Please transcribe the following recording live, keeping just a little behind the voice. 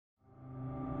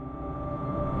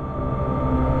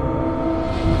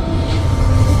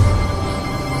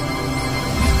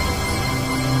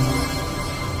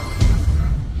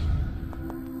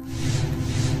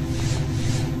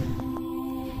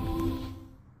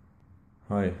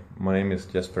Hi, my name is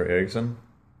Jesper Eriksson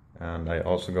and I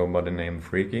also go by the name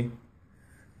Freakeh.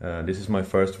 This is my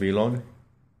first vlog.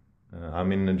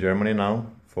 I'm in Germany now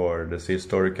for the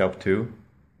Seatstorycup 2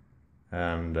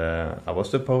 and I was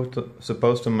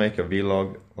supposed to make a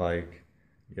vlog like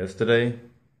yesterday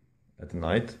at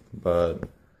night, but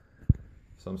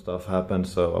some stuff happened,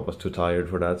 so I was too tired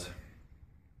for that.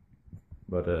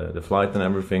 But the flight and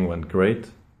everything went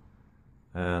great,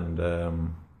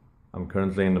 and I'm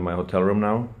currently in my hotel room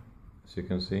now, as you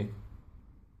can see.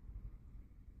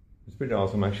 It's pretty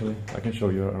awesome actually. I can show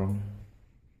you around.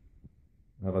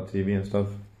 I have a TV and stuff.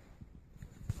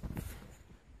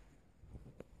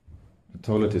 The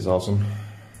toilet is awesome.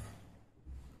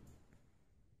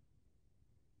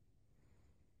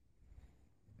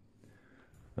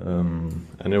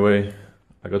 Anyway,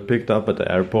 I got picked up at the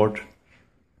airport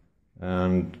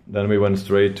and then we went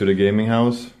straight to the gaming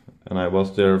house, and I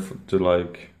was there to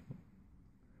like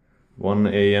 1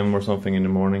 AM or something in the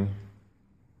morning.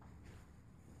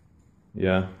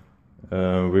 Yeah,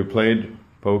 we played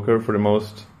poker for the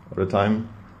most of the time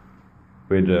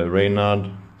with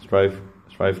Reynard, Strife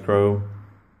Crow,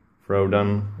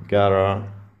 Frodan, Gara,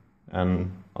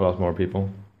 and a lot more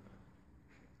people.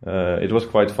 It was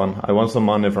quite fun. I won some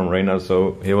money from Reynard,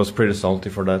 so he was pretty salty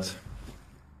for that.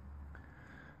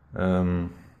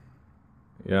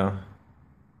 Yeah.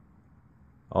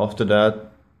 After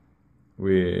that,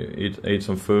 we ate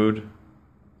some food.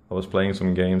 I was playing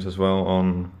some games as well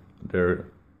on their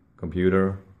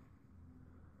computer.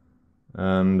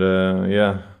 And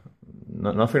yeah,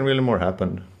 nothing really more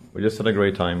happened. We just had a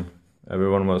great time.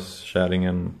 Everyone was chatting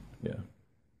and yeah.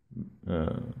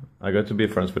 I got to be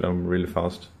friends with them really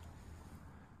fast.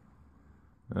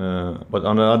 But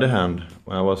on the other hand,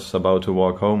 when I was about to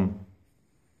walk home,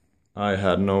 I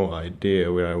had no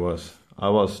idea where I was. I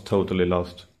was totally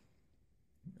lost.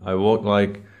 I walked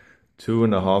like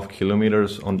 2.5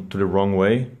 kilometers to the wrong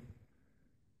way.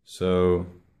 So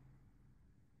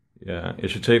yeah, it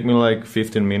should take me like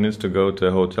 15 minutes to go to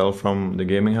a hotel from the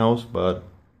gaming house, but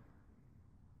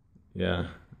yeah,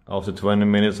 after 20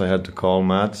 minutes I had to call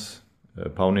Mats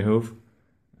Paunihoof,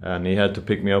 and he had to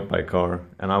pick me up by car,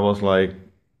 and I was like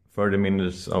 30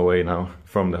 minutes away now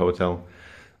from the hotel,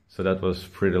 so that was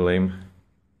pretty lame.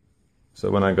 So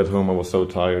when I got home I was so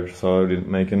tired, so I didn't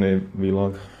make any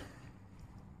vlog.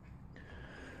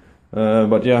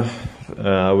 But yeah,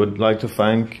 I would like to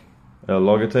thank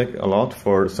Logitech a lot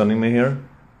for sending me here.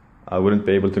 I wouldn't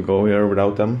be able to go here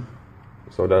without them,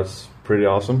 so that's pretty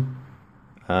awesome.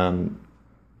 And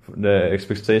the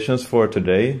expectations for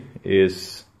today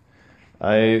is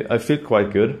I feel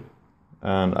quite good,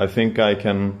 and I think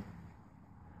I'm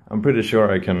pretty sure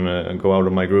I can go out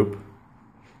of my group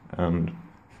and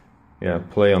yeah,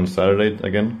 play on Saturday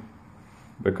again.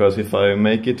 Because if I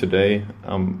make it today,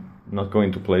 I'm not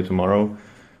going to play tomorrow,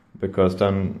 because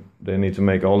then they need to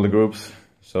make all the groups.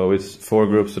 So it's 4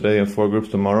 groups today and 4 groups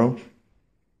tomorrow.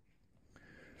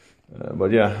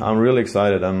 But yeah, I'm really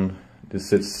excited, and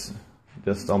this is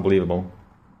just unbelievable.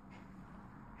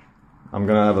 I'm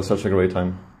gonna have such a great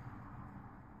time.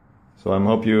 So I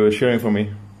hope you're cheering for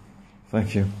me.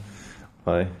 Thank you.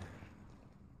 Bye.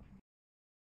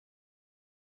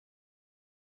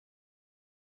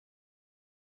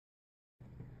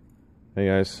 Hey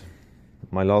guys,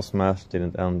 my last match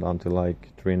didn't end until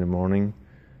like 3 in the morning,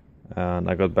 and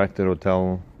I got back to the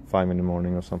hotel 5 in the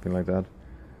morning or something like that.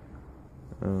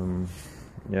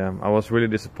 Yeah, I was really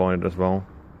disappointed as well,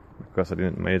 because I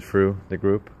didn't make it through the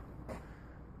group,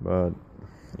 but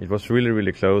it was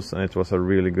really close, and it was a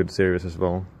really good series as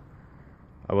well.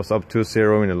 I was up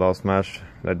 2-0 in the last match,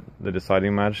 the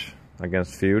deciding match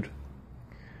against Feud,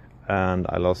 and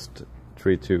I lost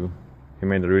 3-2. He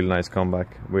made a really nice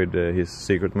comeback with his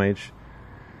secret mage.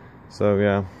 So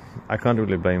yeah, I can't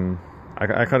really blame.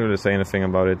 I can't really say anything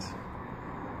about it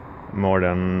more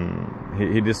than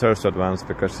he deserves to advance,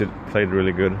 because he played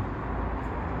really good.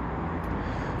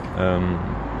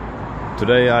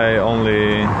 Today I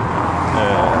only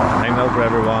hanged out with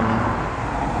everyone,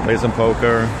 played some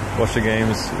poker, watched the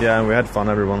games. Yeah, we had fun,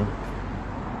 everyone.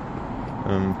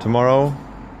 Tomorrow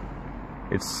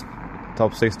it's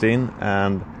top 16,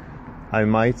 and I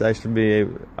might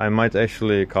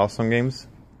actually cast some games,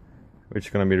 which is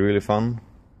gonna be really fun.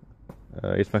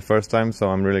 It's my first time, so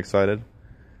I'm really excited.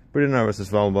 Pretty nervous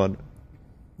as well, but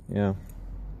yeah,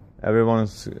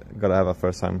 everyone's gotta have a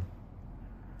first time.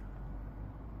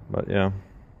 But yeah,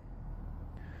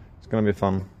 it's gonna be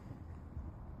fun.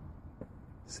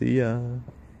 See ya.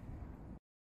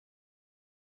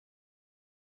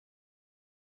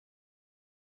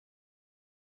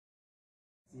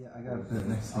 Yeah, I gotta put it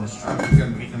next to this.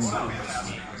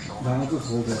 No, I'll just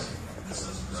hold it.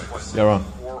 Yara,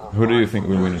 who do you think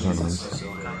will win the tournament?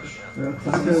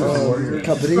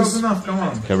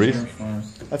 Cabris?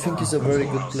 I think he's a very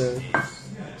good player.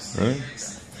 Really?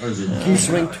 He's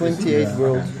ranked 28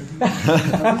 world.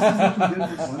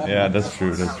 Yeah, that's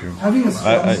true, that's true.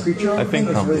 I think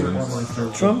Trump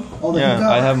will. Trump? Yeah,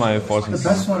 I have my forcing. The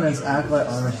best one is act like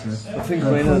honestly. I think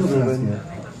Reynard will win.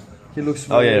 He looks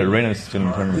very, Oh yeah, Reynard is still in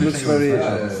the he tournament. looks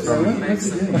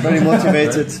very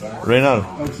motivated. Reynard,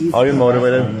 are you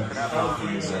motivated?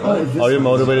 Are you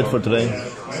motivated for today?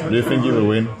 Do you think you will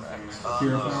win?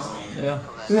 Yeah.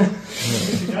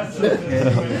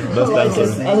 Best answer.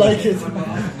 I like it.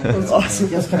 That's awesome.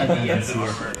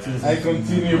 I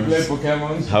continue to play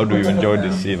Pokemon. How do you enjoy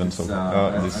this event so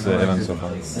far? Event so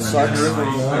far? Sucks.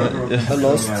 I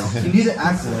lost. You need to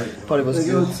act like. Party was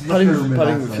good. Party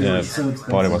with you. Yeah,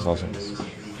 party was awesome.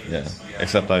 Yeah,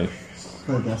 except I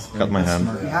cut my hand.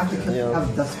 You have to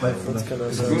have death spite for That's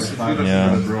that. kind of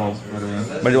Yeah,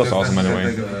 but it was awesome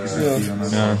anyway.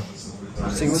 Yeah.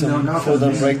 Sing some for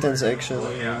them breakdance action.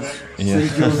 Yeah.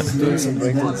 Doing some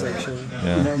breakdance action.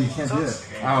 Yeah. You can't do it.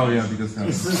 Oh yeah, because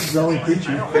This is the only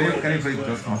creature. can you play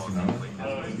just once now?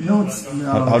 No, it's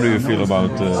no. How do you feel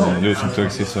about losing to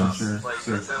Exiso? Sure.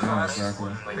 Yeah,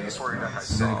 exactly.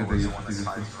 Then you can take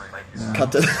it.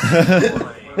 Cut it.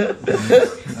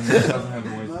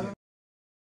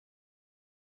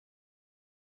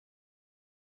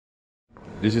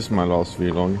 This is my last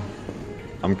vlog.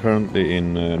 I'm currently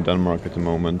in Denmark at the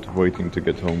moment, waiting to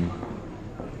get home.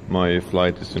 My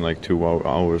flight is in like 2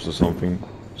 hours or something,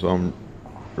 so I'm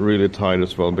really tired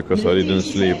as well because I didn't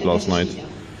sleep last night.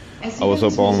 I was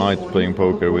up all night playing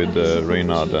poker with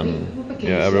Reynard and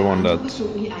yeah, everyone that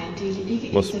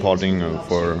was partying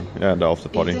for the after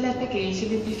party.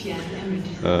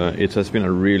 It has been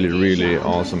a really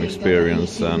awesome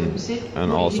experience and an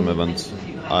awesome event.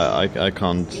 I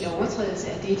can't.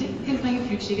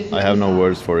 I have no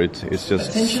words for it. It's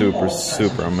just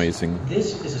super amazing.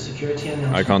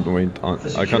 I can't wait.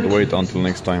 I can't wait until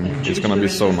next time. It's gonna be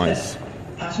so nice.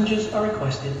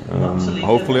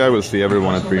 Hopefully, I will see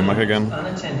everyone at DreamHack again.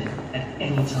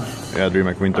 Yeah,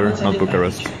 DreamHack Winter, not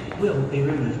Bucharest.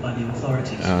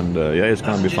 And yeah, it's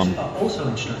gonna be fun.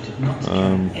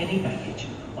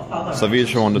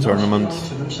 Savage won the tournament.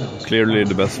 Clearly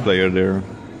the best player there.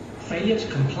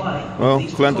 Well,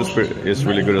 Clint is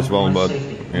really good as well, but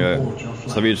yeah,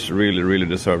 Savage really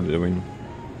deserved the win.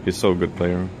 He's so good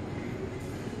player.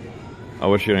 I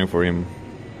was cheering for him,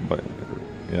 but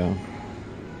yeah,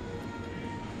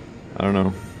 I don't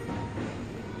know.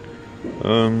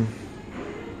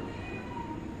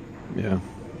 Yeah,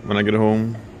 when I get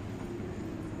home,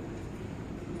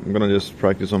 I'm gonna just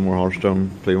practice some more Hearthstone,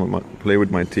 play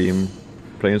with my team,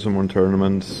 play in some more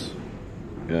tournaments.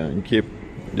 Yeah, and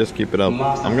just keep it up.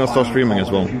 I'm gonna start streaming as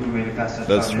well.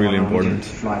 That's really important.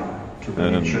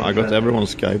 I got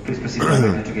everyone's Skype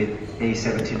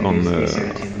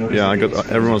I got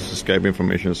everyone's Skype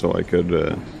information so I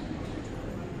could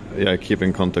keep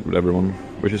in contact with everyone,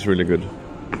 which is really good.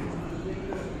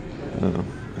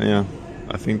 Yeah,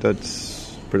 I think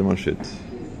that's pretty much it.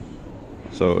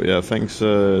 So yeah, thanks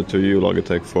to you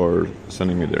Logitech for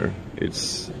sending me there.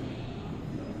 It's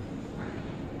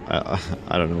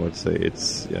I don't know what to say.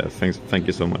 It's thank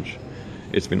you so much.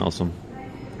 It's been awesome.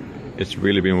 It's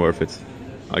really been worth it.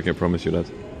 I can promise you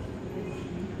that.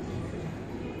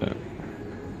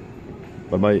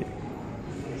 Bye bye.